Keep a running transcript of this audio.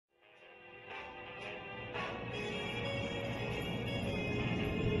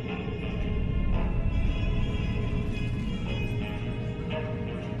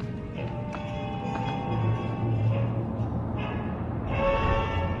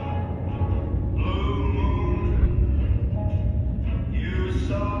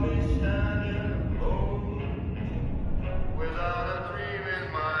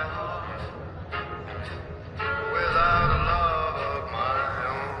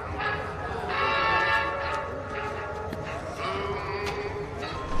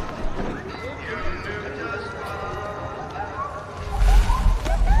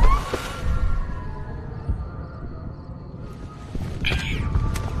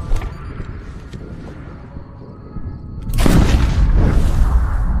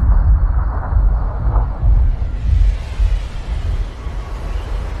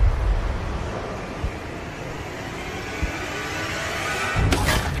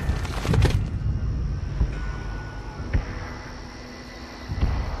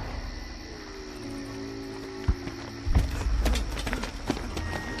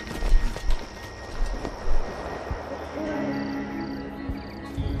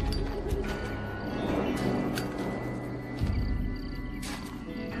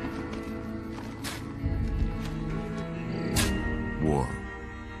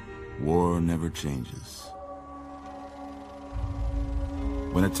changes.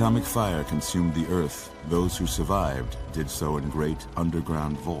 When atomic fire consumed the Earth, those who survived did so in great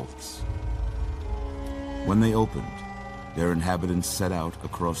underground vaults. When they opened, their inhabitants set out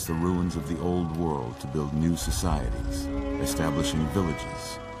across the ruins of the old world to build new societies, establishing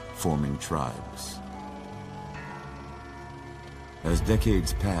villages, forming tribes. As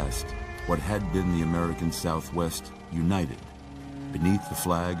decades passed, what had been the American Southwest united beneath the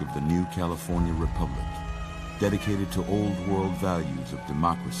flag of the new California Republic, dedicated to old world values of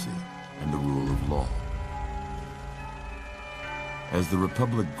democracy and the rule of law. As the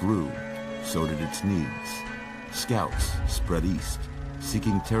Republic grew, so did its needs. Scouts spread east,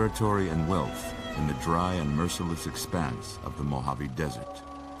 seeking territory and wealth in the dry and merciless expanse of the Mojave Desert.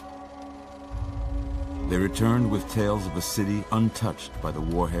 They returned with tales of a city untouched by the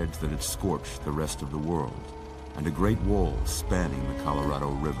warheads that had scorched the rest of the world, and a great wall spanning the Colorado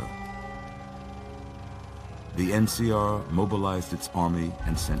River. The NCR mobilized its army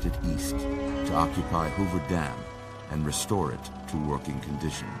and sent it east to occupy Hoover Dam and restore it to working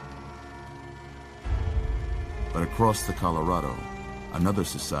condition. But across the Colorado, another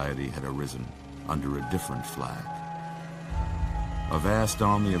society had arisen under a different flag. A vast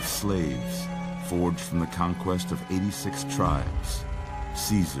army of slaves forged from the conquest of 86 tribes,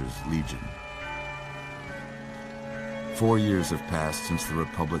 Caesar's Legion. 4 years have passed since the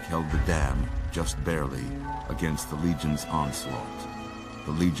Republic held the dam, just barely, against the Legion's onslaught.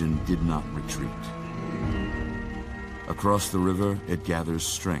 The Legion did not retreat. Across the river, it gathers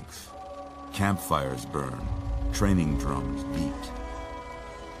strength. Campfires burn, training drums beat.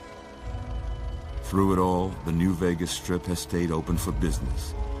 Through it all, the New Vegas Strip has stayed open for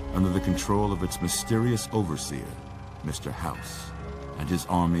business, under the control of its mysterious overseer, Mr. House, and his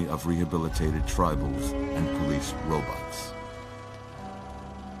army of rehabilitated tribals and police robots.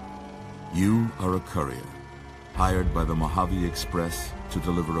 You are a courier, hired by the Mojave Express to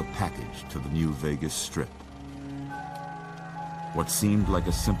deliver a package to the New Vegas Strip. What seemed like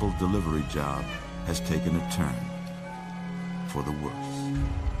a simple delivery job has taken a turn for the worse.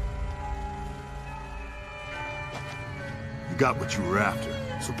 You got what you were after,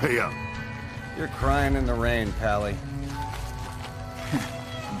 so pay up. You're crying in the rain, Pally.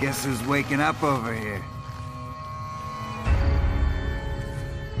 Guess who's waking up over here?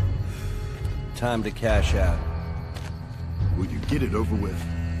 Time to cash out. Will you get it over with?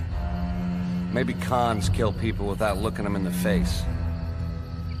 Maybe cons kill people without looking them in the face.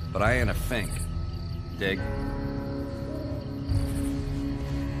 But I ain't a fink. Dig?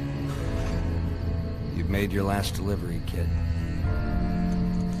 You've made your last delivery, kid.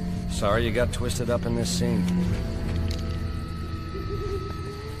 Sorry you got twisted up in this scene.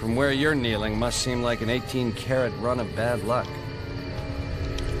 From where you're kneeling must seem like an 18-carat run of bad luck.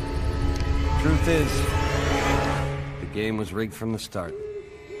 Truth is, the game was rigged from the start.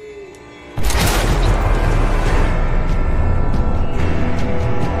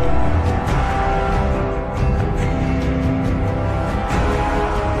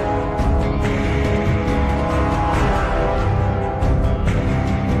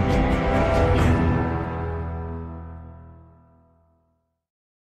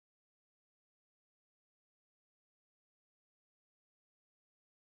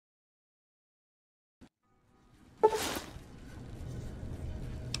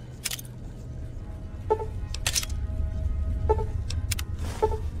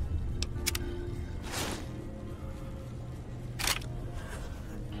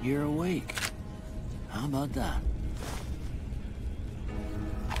 You're awake. How about that?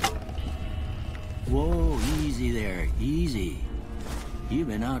 Whoa, easy there, easy. You've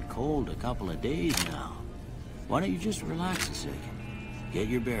been out cold a couple of days now. Why don't you just relax a second? Get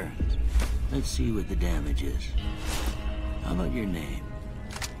your bearings. Let's see what the damage is. How about your name?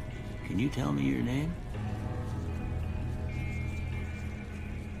 Can you tell me your name?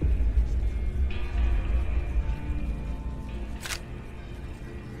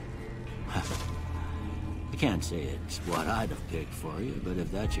 I can't say it's what I'd have picked for you, but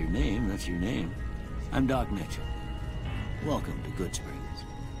if that's your name, that's your name. I'm Doc Mitchell. Welcome to Goodsprings.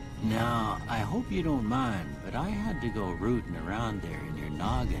 Now, I hope you don't mind, but I had to go rooting around there in your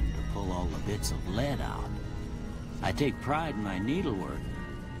noggin to pull all the bits of lead out. I take pride in my needlework,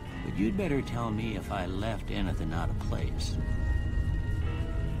 but you'd better tell me if I left anything out of place.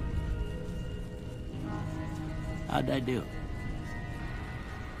 How'd I do?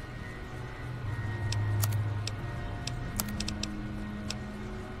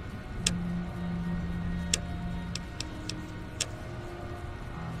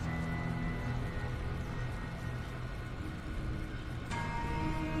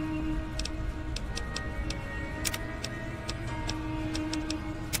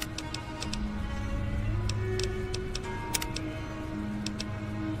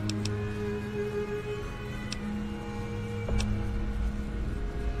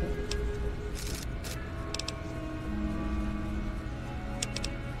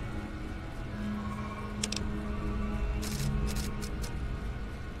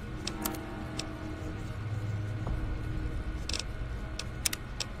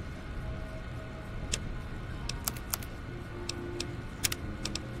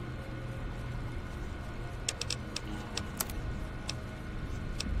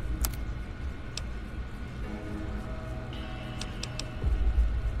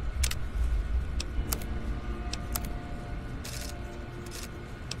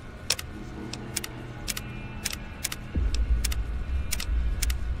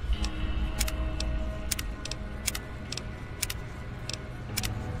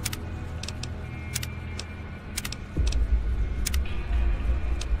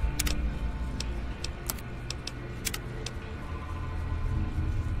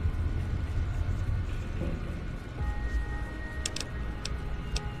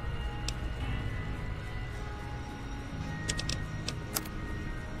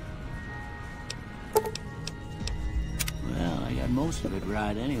 most of it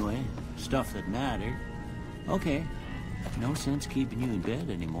right anyway. Stuff that mattered. Okay, no sense keeping you in bed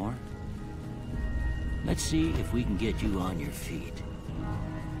anymore. Let's see if we can get you on your feet.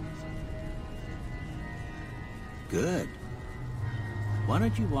 Good. Why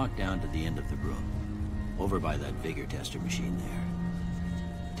don't you walk down to the end of the room, over by that vigor tester machine there.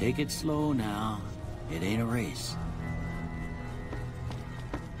 Take it slow now. It ain't a race.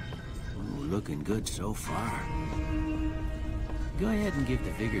 Ooh, looking good so far. Go ahead and give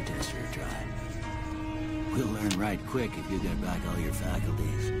the vigor tester a try. We'll learn right quick if you get back all your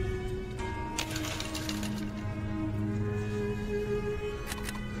faculties.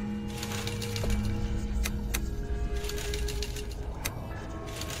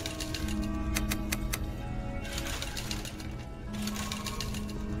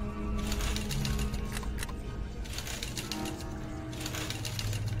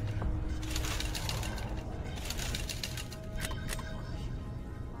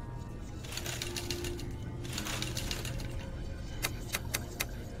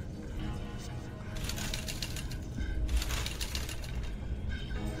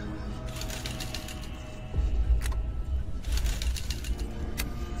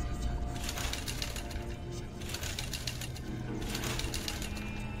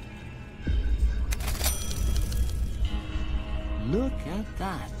 Look at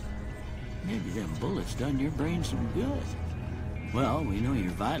that. Maybe them bullets done your brain some good. Well, we know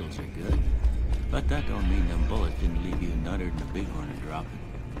your vitals are good, but that don't mean them bullets didn't leave you nuttered and a bighorn and dropping.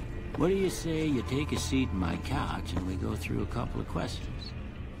 What do you say you take a seat in my couch and we go through a couple of questions?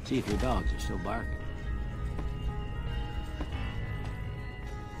 See if your dogs are still barking.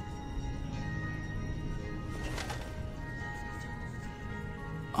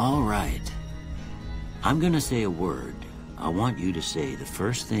 All right. I'm gonna say a word. I want you to say the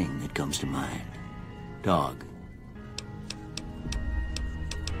first thing that comes to mind. Dog.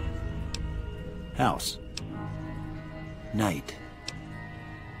 House. Night.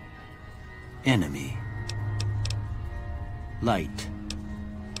 Enemy. Light.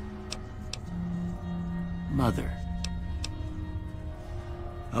 Mother.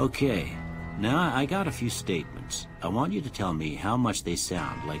 Okay. Now I got a few statements. I want you to tell me how much they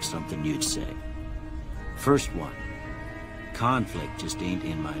sound like something you'd say. First one. Conflict just ain't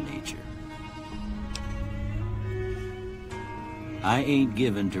in my nature. I ain't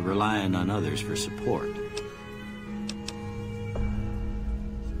given to relying on others for support.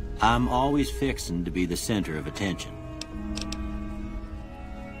 I'm always fixin' to be the center of attention.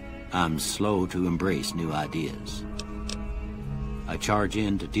 I'm slow to embrace new ideas. I charge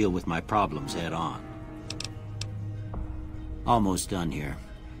in to deal with my problems head on. Almost done here.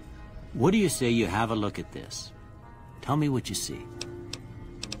 What do you say you have a look at this? Tell me what you see.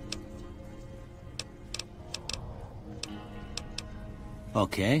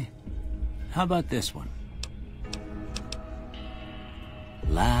 Okay. How about this one?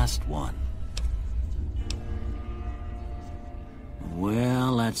 Last one.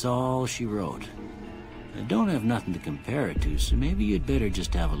 Well, that's all she wrote. I don't have nothing to compare it to, so maybe you'd better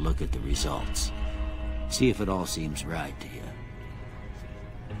just have a look at the results. See if it all seems right to you.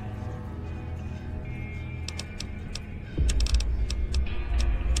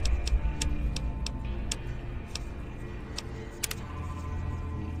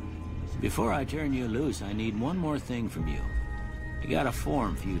 Before I turn you loose, I need one more thing from you. I got a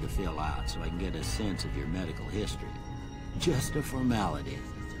form for you to fill out so I can get a sense of your medical history. Just a formality.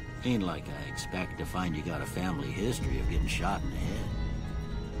 Ain't like I expect to find you got a family history of getting shot in the head.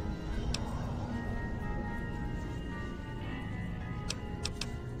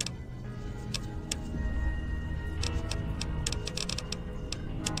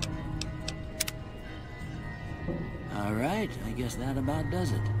 All right, I guess that about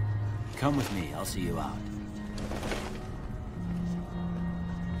does it. Come with me, I'll see you out.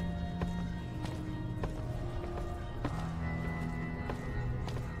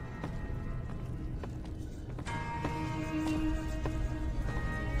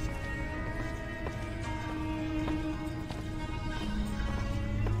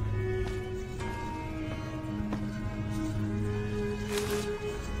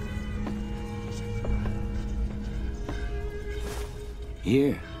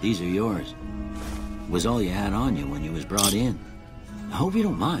 Here, these are yours. Was all you had on you when you was brought in. I hope you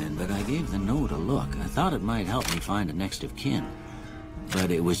don't mind, but I gave the note a look. I thought it might help me find a next of kin. But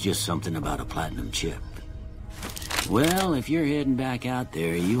it was just something about a platinum chip. Well, if you're heading back out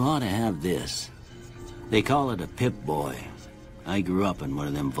there, you ought to have this. They call it a Pip-Boy. I grew up in one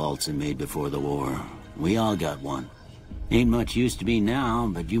of them vaults they made before the war. We all got one. Ain't much use to me now,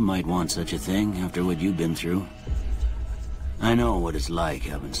 but you might want such a thing after what you've been through. I know what it's like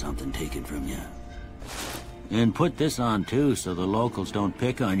having something taken from you. And put this on too, so the locals don't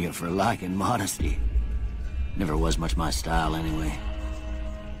pick on you for lacking modesty. Never was much my style anyway.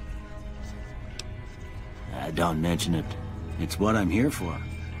 Don't mention it. It's what I'm here for.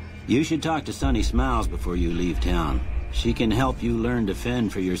 You should talk to Sunny Smiles before you leave town. She can help you learn to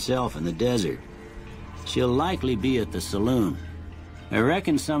fend for yourself in the desert. She'll likely be at the saloon. I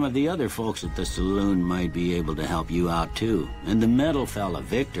reckon some of the other folks at the saloon might be able to help you out too. And the metal fella,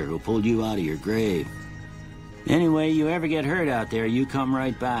 Victor, who pulled you out of your grave. Anyway, you ever get hurt out there, you come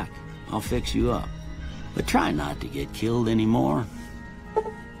right back. I'll fix you up. But try not to get killed anymore.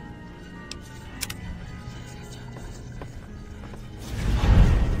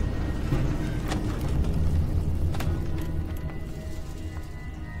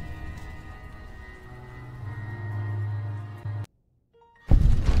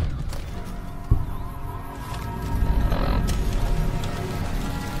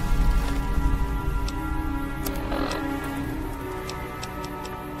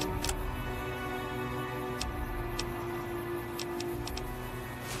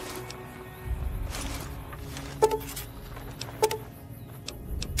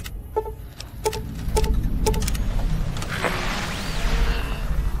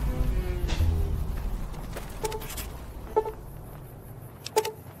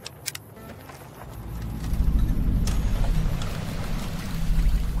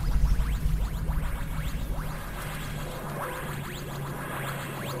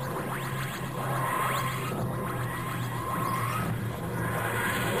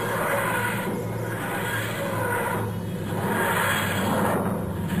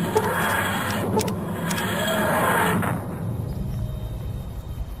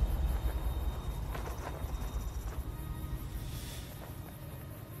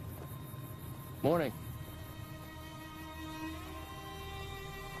 Morning.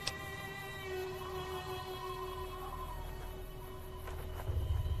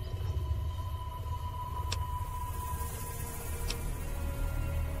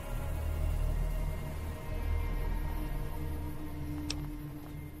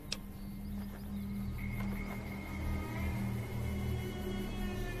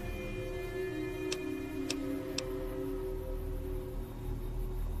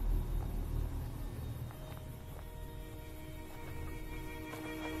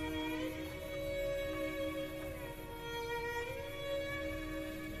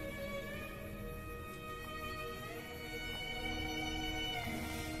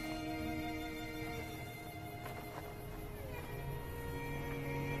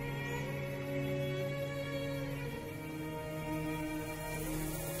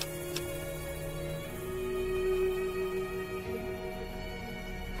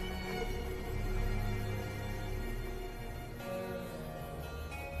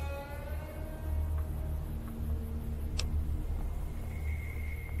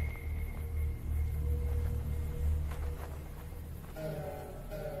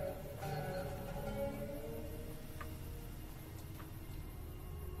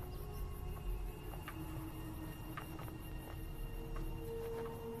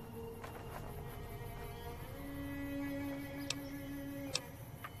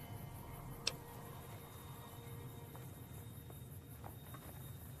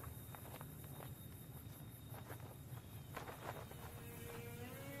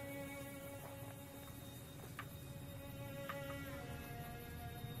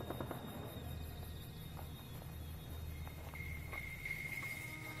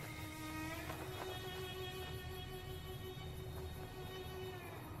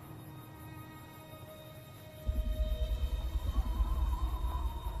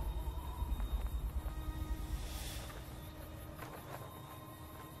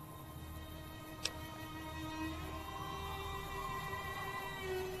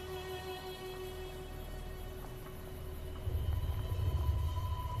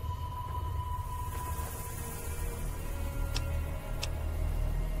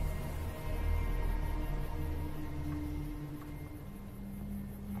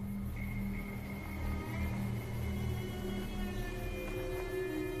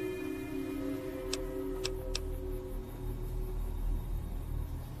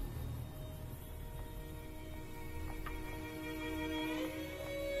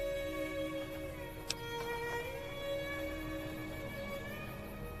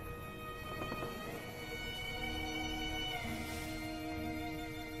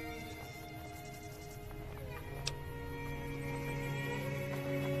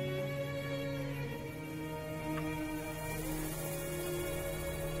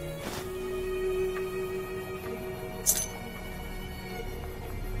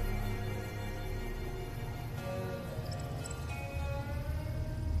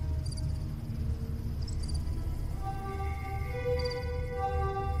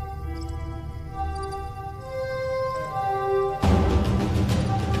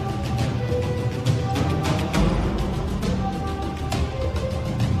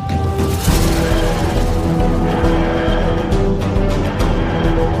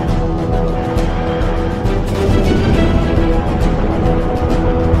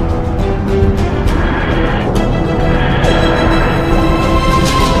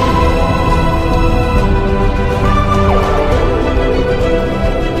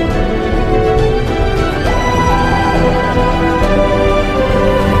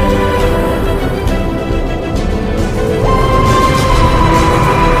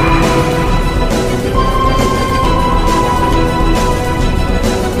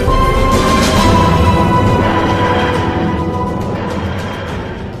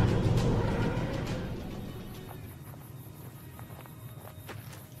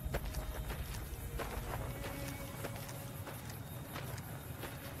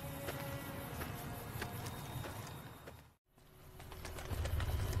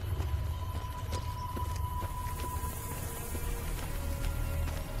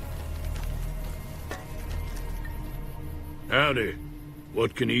 Howdy.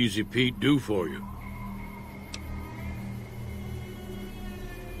 What can Easy Pete do for you?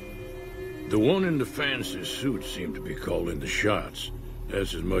 The one in the fancy suit seemed to be calling the shots.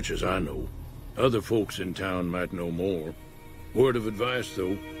 That's as much as I know. Other folks in town might know more. Word of advice,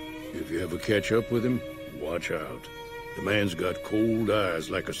 though, if you ever catch up with him, watch out. The man's got cold eyes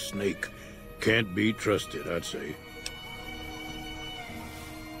like a snake. Can't be trusted, I'd say.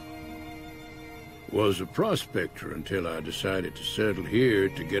 Was a prospector until I decided to settle here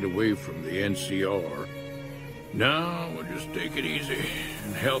to get away from the NCR. Now we'll just take it easy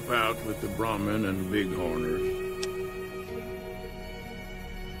and help out with the Brahmin and Bighorners.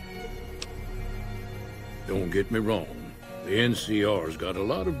 Don't get me wrong, the NCR's got a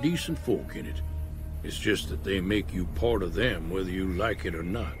lot of decent folk in it. It's just that they make you part of them whether you like it or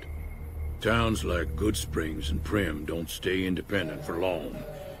not. Towns like Goodsprings and Prim don't stay independent for long.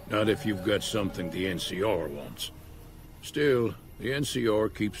 Not if you've got something the NCR wants. Still, the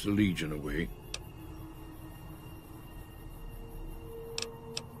NCR keeps the Legion away.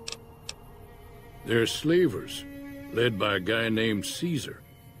 They're slavers, led by a guy named Caesar,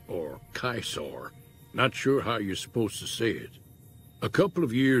 or Caesar. Not sure how you're supposed to say it. A couple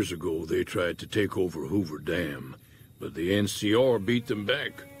of years ago, they tried to take over Hoover Dam, but the NCR beat them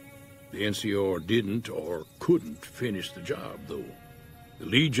back. The NCR didn't or couldn't finish the job, though. The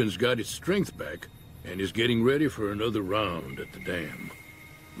Legion's got its strength back and is getting ready for another round at the dam.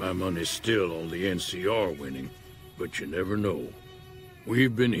 My money's still on the NCR winning, but you never know.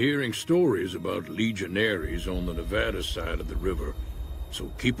 We've been hearing stories about legionaries on the Nevada side of the river,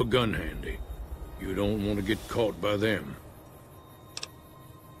 so keep a gun handy. You don't want to get caught by them.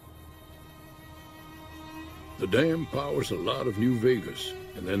 The dam powers a lot of New Vegas,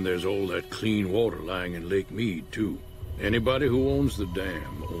 and then there's all that clean water lying in Lake Mead, too. Anybody who owns the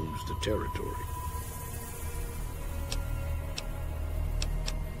dam owns the territory.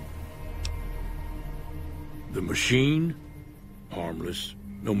 The machine? Harmless,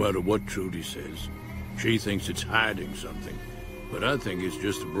 no matter what Trudy says. She thinks it's hiding something, but I think it's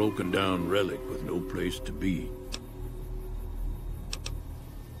just a broken-down relic with no place to be.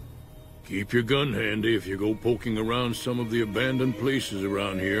 Keep your gun handy if you go poking around some of the abandoned places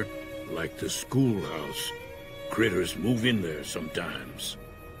around here, like the schoolhouse. Critters move in there sometimes.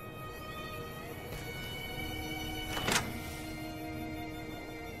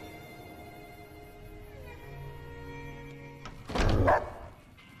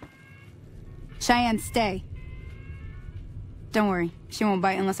 Cheyenne, stay. Don't worry, she won't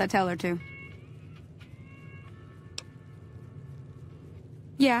bite unless I tell her to.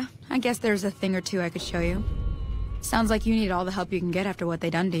 Yeah, I guess there's a thing or two I could show you. Sounds like you need all the help you can get after what they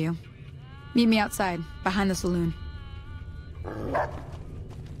done to you. Meet me outside, behind the saloon.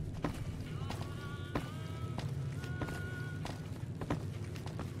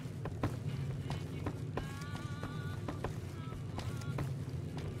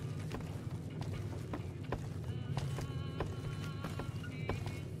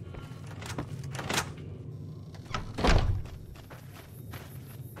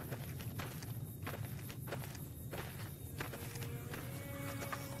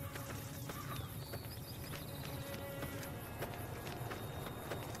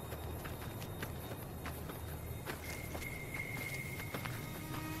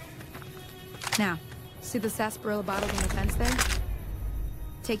 Now, see the sarsaparilla bottles on the fence there?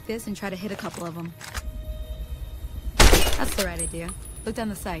 Take this and try to hit a couple of them. That's the right idea. Look down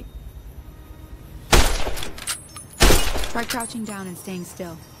the sight. Try crouching down and staying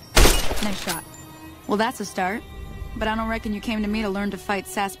still. Nice shot. Well, that's a start. But I don't reckon you came to me to learn to fight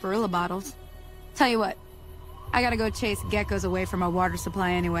sarsaparilla bottles. Tell you what, I gotta go chase geckos away from our water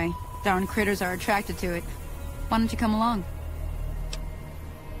supply anyway. Darn critters are attracted to it. Why don't you come along?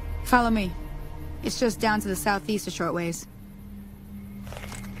 Follow me. It's just down to the southeast a short ways.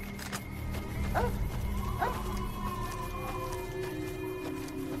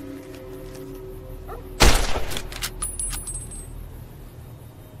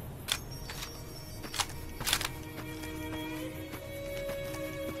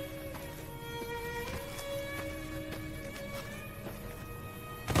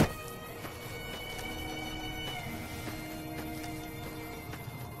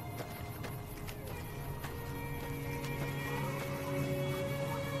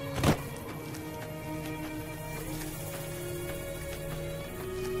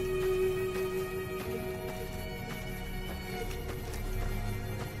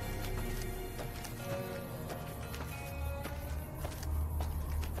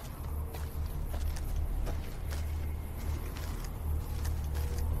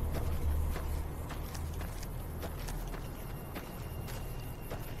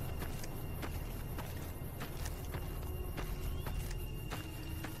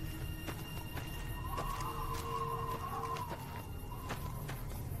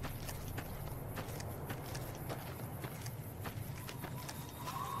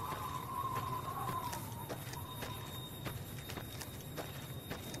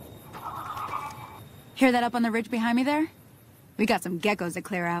 Hear that up on the ridge behind me there? We got some geckos to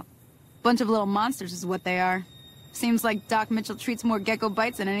clear out. Bunch of little monsters is what they are. Seems like Doc Mitchell treats more gecko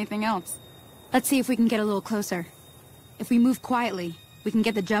bites than anything else. Let's see if we can get a little closer. If we move quietly, we can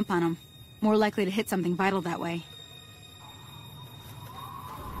get the jump on them. More likely to hit something vital that way.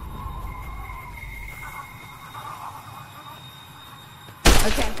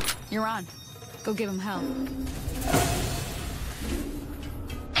 Okay, you're on. Go give him hell.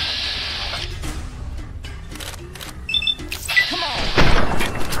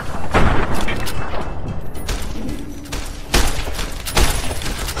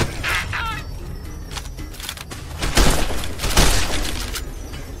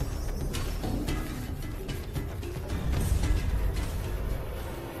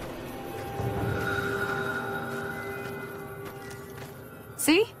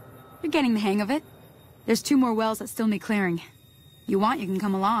 See? You're getting the hang of it. There's 2 more wells that still need clearing. You want, you can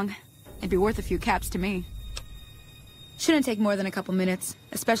come along. It'd be worth a few caps to me. Shouldn't take more than a couple minutes,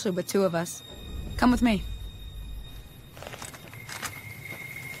 especially with 2 of us. Come with me.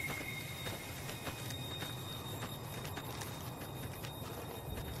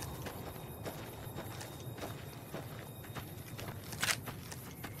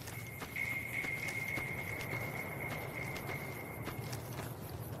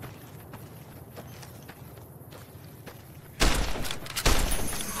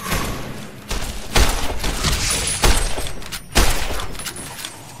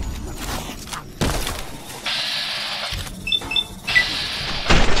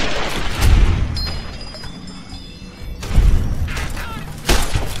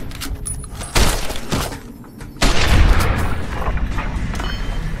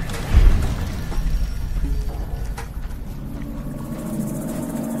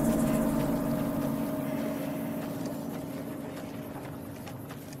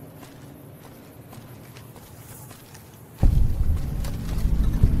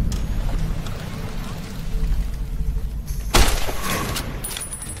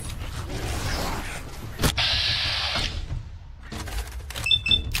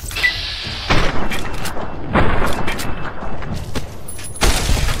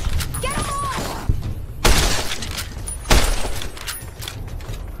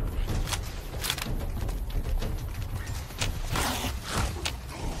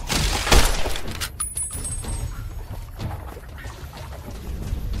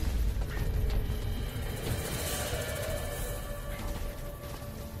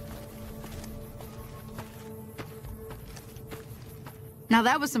 Now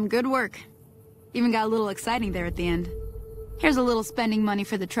that was some good work. Even got a little exciting there at the end. Here's a little spending money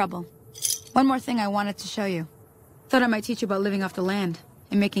for the trouble. One more thing I wanted to show you. Thought I might teach you about living off the land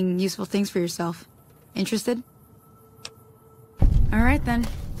and making useful things for yourself. Interested? Alright then.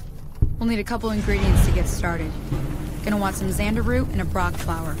 We'll need a couple ingredients to get started. Gonna want some xander root and a brock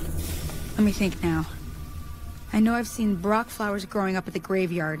flower. Let me think now. I know I've seen brock flowers growing up at the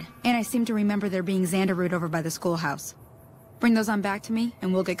graveyard, and I seem to remember there being xander root over by the schoolhouse. Bring those on back to me,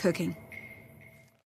 and we'll get cooking.